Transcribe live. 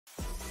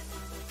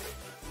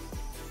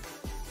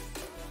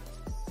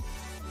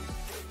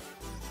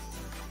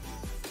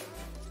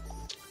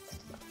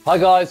Hi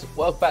guys,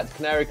 welcome back to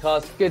Canary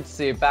Cast. Good to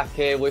see you back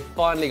here. We've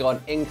finally got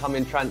an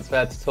incoming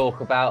transfer to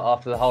talk about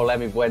after the whole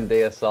Emi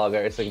Buendia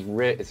saga.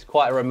 It's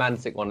quite a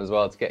romantic one as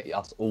well to get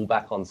us all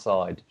back on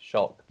side.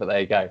 Shock, but there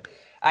you go.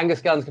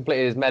 Angus Gunn's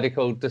completed his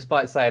medical.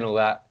 Despite saying all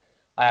that,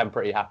 I am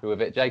pretty happy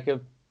with it.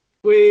 Jacob?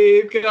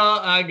 We've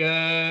got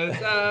Angus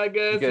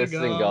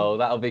in goal.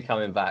 That'll be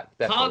coming back,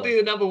 definitely. Can't do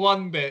the number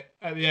one bit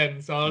at the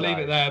end, so I'll leave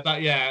it there.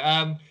 But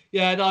yeah,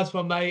 nice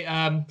one, mate.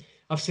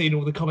 I've seen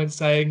all the comments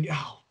saying,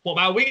 oh, what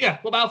about winger?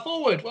 What about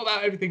forward? What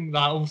about everything?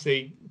 Like,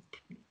 obviously,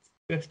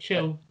 let's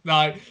chill.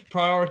 Like,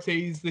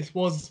 priorities. This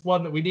was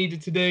one that we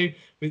needed to do.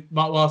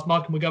 Whilst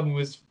Michael McGovern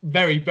was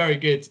very, very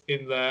good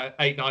in the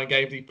 8-9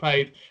 games he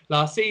played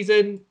last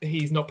season,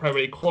 he's not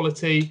Premier League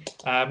quality.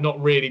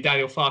 Not really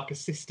Daniel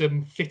Farke's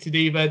system fitted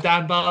either.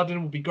 Dan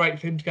Barden would be great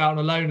for him to go out on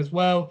a loan as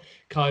well,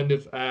 kind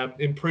of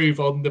improve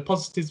on the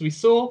positives we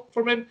saw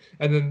from him.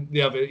 And then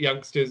the other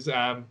youngsters,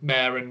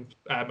 Mayer and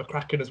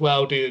McCracken as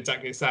well, do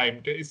exactly the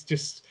same. It's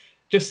just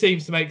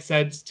seems to make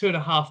sense.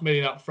 2.5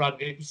 million up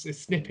front. It's a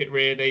snippet,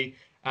 really.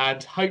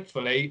 And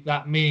hopefully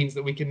that means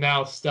that we can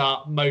now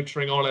start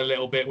motoring on a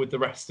little bit with the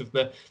rest of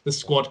the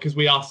squad, because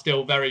we are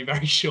still very,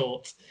 very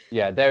short.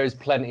 Yeah, there is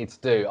plenty to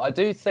do. I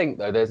do think,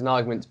 though, there's an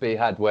argument to be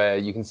had where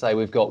you can say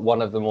we've got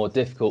one of the more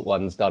difficult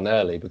ones done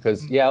early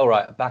because, yeah, all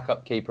right,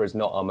 backup keeper is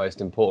not our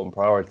most important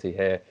priority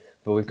here,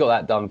 but we've got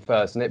that done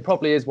first. And it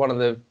probably is one of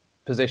the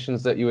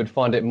positions that you would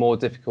find it more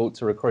difficult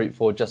to recruit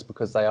for just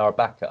because they are a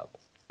backup.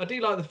 I do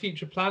like the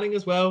future planning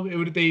as well. It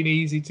would have been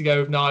easy to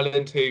go with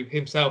Nyland, who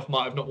himself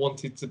might have not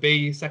wanted to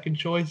be second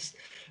choice.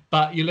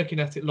 But you're looking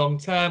at it long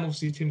term.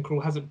 Obviously, Tim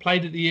Krul hasn't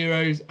played at the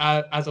Euros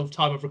as of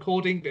time of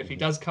recording. But if he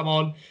does come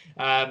on,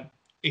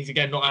 he's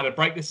again not had a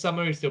break this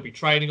summer. He'll still be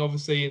training,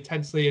 obviously,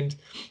 intensely. And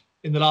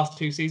in the last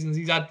 2 seasons,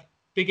 he's had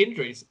big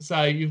injuries.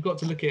 So you've got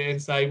to look at it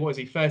and say, what is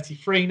he,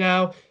 33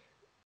 now?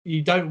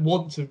 You don't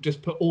want to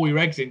just put all your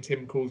eggs in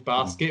Tim Krul's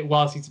basket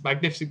whilst he's a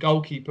magnificent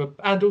goalkeeper.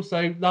 And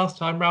also, last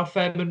time, Ralph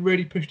Fairman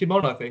really pushed him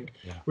on, I think.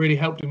 Yeah. Really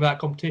helped him with that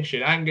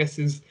competition. Angus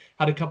has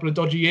had a couple of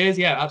dodgy years,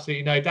 yeah,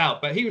 absolutely no doubt.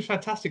 But he was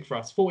fantastic for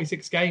us.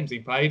 46 games he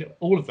played,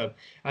 all of them.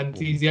 And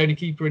he's the only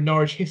keeper in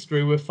Norwich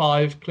history with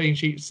 5 clean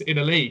sheets in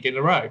a league in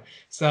a row.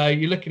 So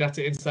you're looking at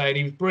it and saying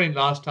he was brilliant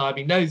last time.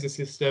 He knows the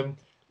system,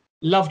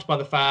 loved by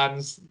the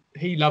fans.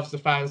 He loves the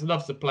fans,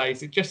 loves the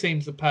place. It just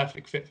seems the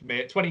perfect fit for me.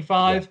 At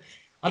 25... Yeah.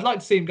 I'd like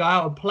to see him go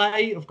out and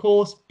play, of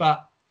course,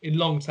 but in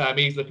long term,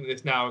 he's looking at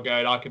this now and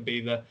going, I can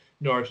be the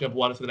Norwich number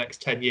one for the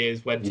next 10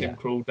 years when Tim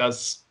Krul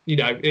does,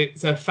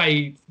 it's a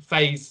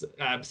phase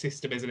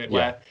system, isn't it,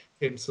 where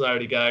Tim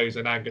slowly goes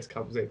and Angus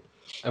comes in.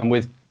 And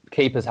with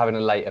keepers having a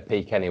later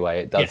peak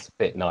anyway, it does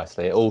fit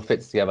nicely. It all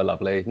fits together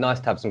lovely. Nice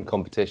to have some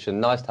competition,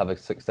 nice to have a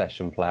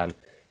succession plan.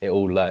 It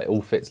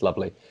all fits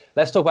lovely.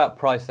 Let's talk about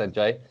price then,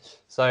 Jay.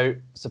 So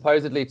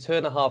supposedly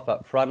 2.5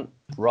 up front,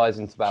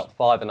 rising to about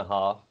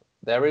 5.5.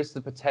 There is the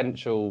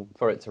potential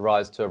for it to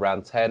rise to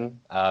around 10,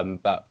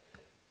 but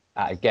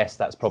I guess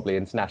that's probably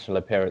international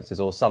appearances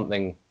or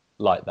something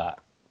like that.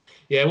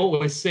 Yeah, what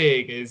we're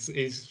seeing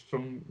is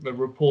from the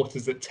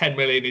reporters that 10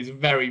 million is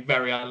very,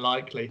 very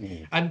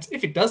unlikely. And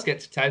if it does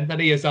get to 10,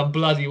 then he has done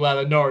bloody well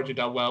and Norwich have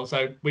done well,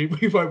 so we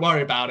won't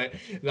worry about it.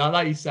 Now,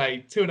 like you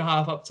say,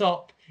 2.5 up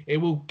top. It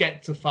will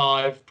get to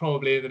 5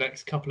 probably in the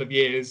next couple of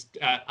years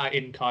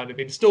in kind of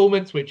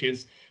instalments, which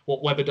is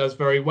what Webber does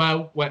very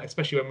well,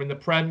 especially when we're in the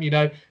Prem.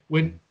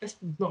 Let's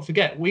not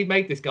forget, we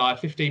made this guy a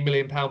 £15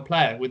 million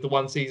player with the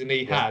one season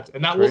he had,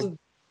 and that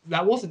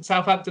wasn't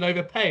Southampton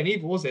overpaying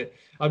either, was it?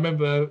 I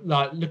remember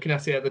like looking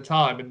at it at the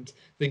time and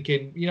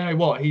thinking, you know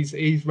what,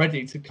 he's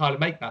ready to kind of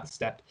make that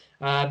step.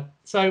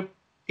 So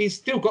he's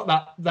still got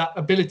that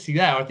ability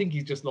there. I think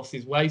he's just lost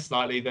his way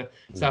slightly. The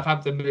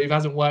Southampton move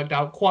hasn't worked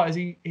out quite as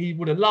he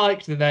would have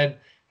liked, and then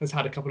has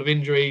had a couple of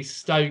injuries.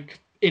 Stoke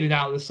in and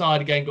out of the side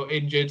again, got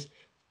injured.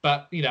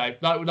 But,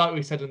 like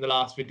we said in the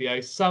last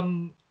video,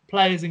 some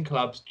players and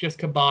clubs just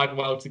combine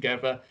well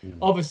together.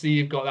 Obviously,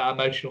 you've got that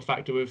emotional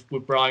factor with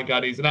Brian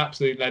Gunn. He's an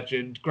absolute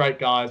legend, great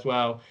guy as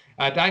well.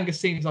 And Angus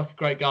seems like a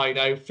great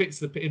guy,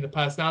 fits in the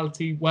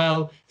personality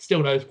well,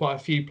 still knows quite a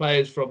few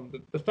players from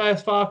the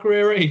first Farke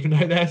era, even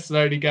though they're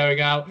slowly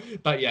going out.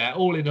 But yeah,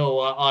 all in all,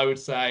 I would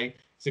say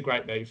it's a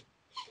great move.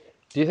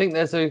 Do you think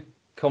there's a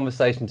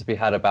conversation to be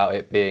had about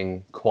it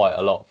being quite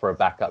a lot for a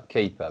backup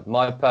keeper?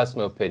 My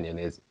personal opinion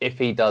is if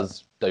he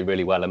does do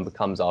really well and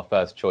becomes our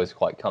first choice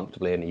quite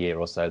comfortably in a year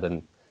or so,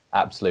 then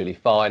absolutely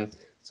fine.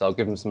 So I'll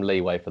give him some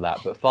leeway for that.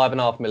 But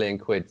 £5.5 million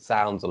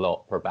sounds a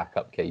lot for a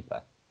backup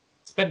keeper.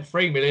 Spent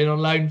 3 million on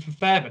loan for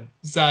Fairman.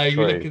 So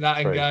you look at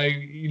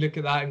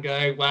that and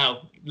go,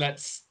 wow,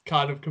 let's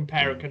kind of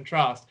compare and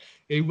contrast.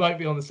 He won't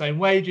be on the same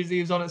wages he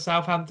was on at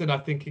Southampton. I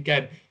think,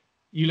 again,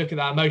 you look at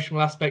that emotional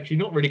aspect, you're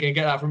not really going to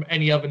get that from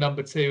any other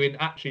number 2 in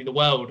actually the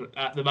world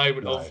at the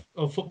moment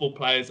of football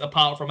players,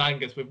 apart from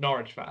Angus with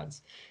Norwich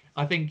fans.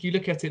 I think you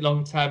look at it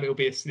long term, it'll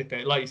be a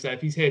snippet. Like you said,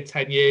 if he's here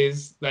 10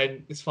 years,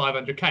 then it's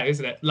 500k,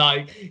 isn't it?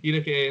 Like you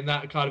look at it in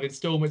that kind of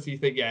instalments, you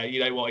think, yeah,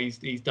 you know what,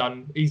 he's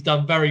done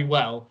very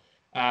well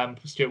for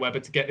Stuart Webber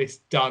to get this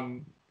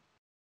done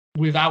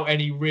without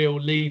any real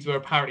leads. We're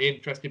apparently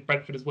interested in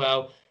Brentford as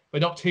well,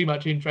 but not too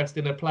much interest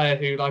in a player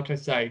who, like I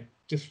say,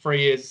 just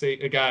 3 years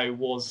ago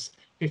was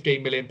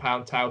 £15 million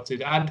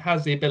touted and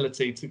has the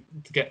ability to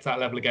get to that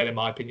level again, in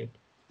my opinion.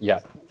 Yeah,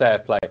 fair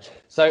play.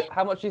 So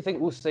how much do you think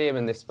we'll see him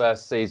in this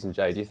first season,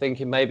 Jay? Do you think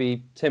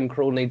maybe Tim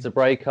Krul needs a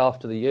break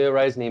after the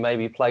Euros and he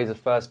maybe plays the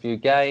first few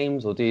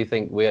games? Or do you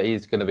think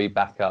he's going to be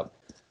back up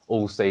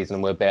all season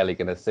and we're barely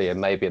going to see him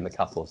maybe in the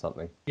Cup or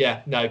something?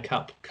 Yeah, no,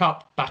 Cup,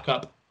 back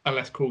up,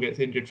 unless Krul gets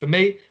injured. For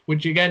me,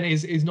 which again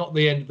is not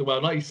the end of the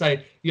world. Like you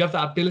say, you have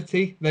that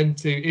ability then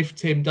to, if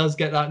Tim does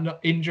get that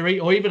injury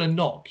or even a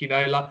knock,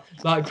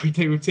 like we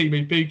do with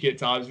Timu Pukki at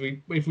times,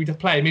 if we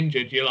play him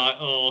injured, you're like,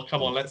 oh,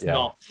 come on, let's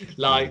not.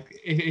 Like,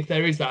 if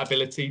there is that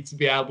ability to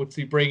be able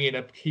to bring in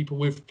a keeper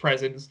with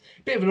presence,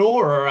 a bit of an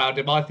aura around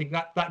him, I think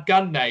that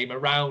gun name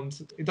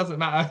around, it doesn't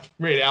matter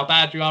really how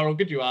bad you are or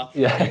good you are.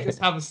 Yeah. You just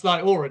have a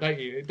slight aura, don't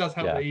you? It does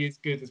help that he is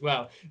good as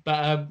well. But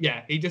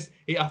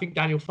I think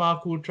Daniel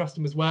Farke would trust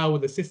him as well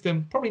with the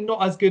system. Probably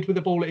not as good with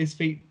the ball at his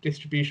feet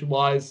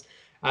distribution-wise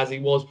as he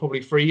was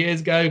probably 3 years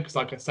ago, because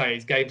like I say,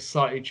 his game's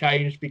slightly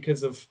changed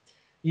because of,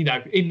 in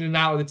and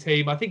out of the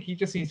team. I think he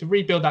just needs to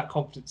rebuild that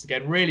confidence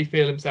again, really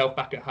feel himself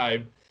back at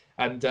home.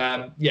 And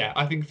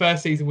I think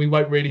first season we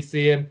won't really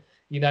see him.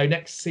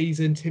 Next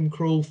season, Tim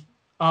Krul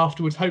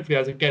afterwards, hopefully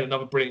has again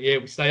another brilliant year.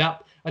 We stay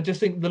up. I just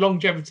think the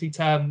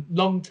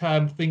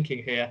long-term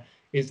thinking here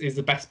is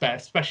the best bet,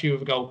 especially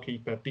with a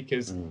goalkeeper,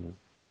 because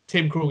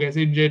Tim Krul gets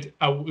injured,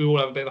 we all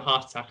have a bit of a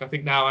heart attack. I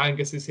think now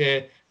Angus is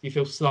here, you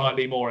feel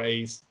slightly more at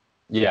ease.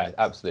 Yeah,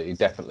 absolutely,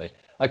 definitely.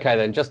 Okay,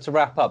 then, just to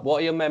wrap up, what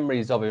are your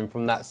memories of him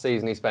from that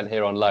season he spent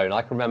here on loan?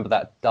 I can remember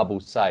that double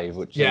save,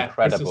 which is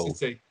incredible.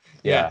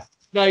 Yeah.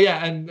 No,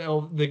 yeah, and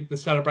the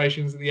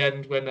celebrations at the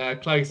end when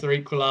Closer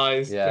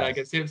equalised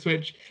against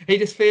Ipswich, he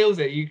just feels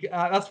it.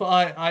 That's what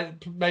I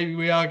maybe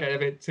we are getting a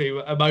bit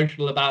too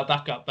emotional about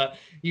backup, but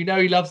he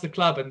loves the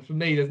club, and for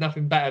me, there's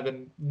nothing better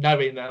than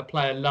knowing that a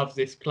player loves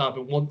this club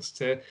and wants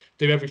to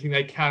do everything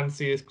they can to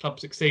see his club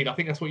succeed. I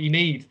think that's what you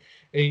need.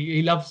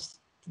 He loves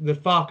the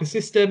Farke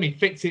system. He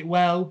fits it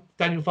well.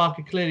 Daniel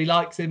Farke clearly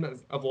likes him.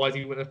 Otherwise,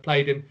 he wouldn't have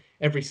played him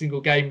every single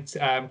game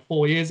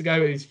 4 years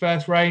ago in his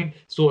first reign.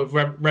 Sort of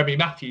Remy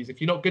Matthews. If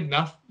you're not good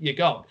enough, you're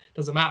gone.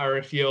 Doesn't matter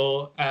if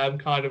you're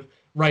kind of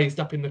raised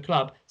up in the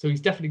club. So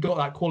he's definitely got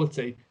that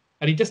quality.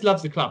 And he just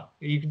loves the club.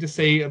 You can just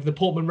see of the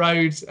Portman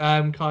Road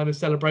kind of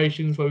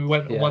celebrations where we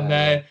went and won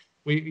there.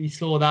 We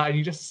saw that, and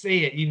you just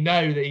see it. You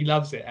know that he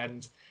loves it.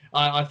 And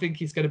I think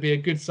he's going to be a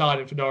good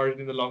signing for Norwich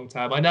in the long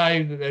term. I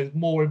know that there's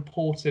more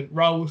important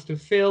roles to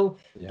fill,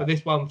 but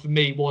this one for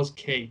me was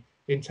key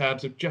in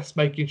terms of just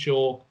making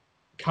sure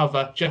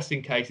cover just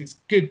in case. It's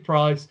good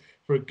price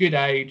for a good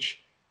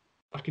age.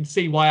 I can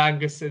see why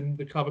Angus and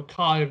the club are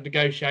kind of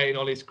negotiating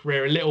on his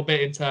career a little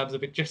bit in terms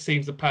of it just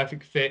seems a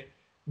perfect fit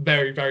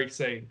very, very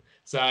soon.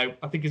 So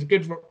I think it's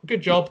a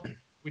good job.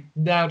 We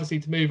now just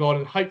need to move on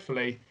and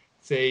hopefully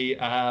see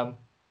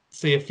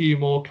a few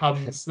more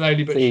come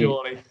slowly but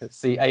surely.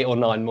 See 8 or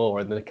 9 more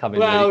in the coming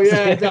weeks. Well,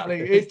 yeah,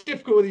 exactly. It's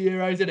difficult with the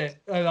Euros, isn't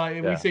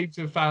it? We seem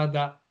to have found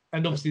that.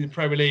 And obviously the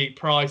Premier League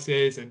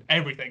prices and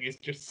everything is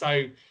just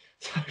so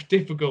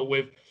difficult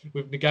with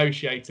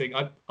negotiating.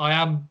 I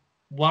am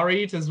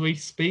worried as we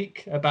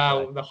speak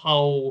about the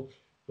whole,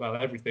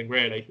 everything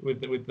really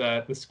with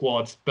the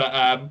squad.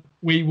 But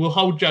we will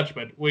hold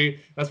judgment.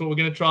 That's what we're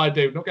going to try and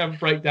do. We're not going to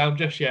break down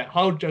just yet.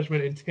 Hold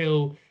judgment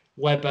until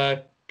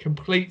Webber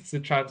completes the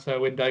transfer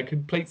window,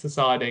 completes the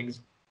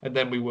signings, and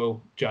then we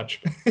will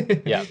judge.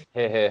 Yeah,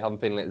 here. I'm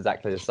feeling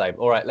exactly the same.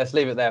 All right, let's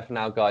leave it there for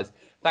now, guys.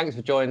 Thanks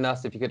for joining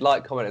us. If you could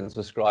like, comment, and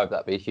subscribe,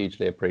 that'd be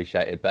hugely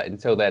appreciated. But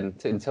until then,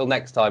 until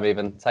next time,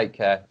 even, take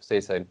care. See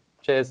you soon.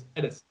 Cheers.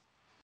 It is.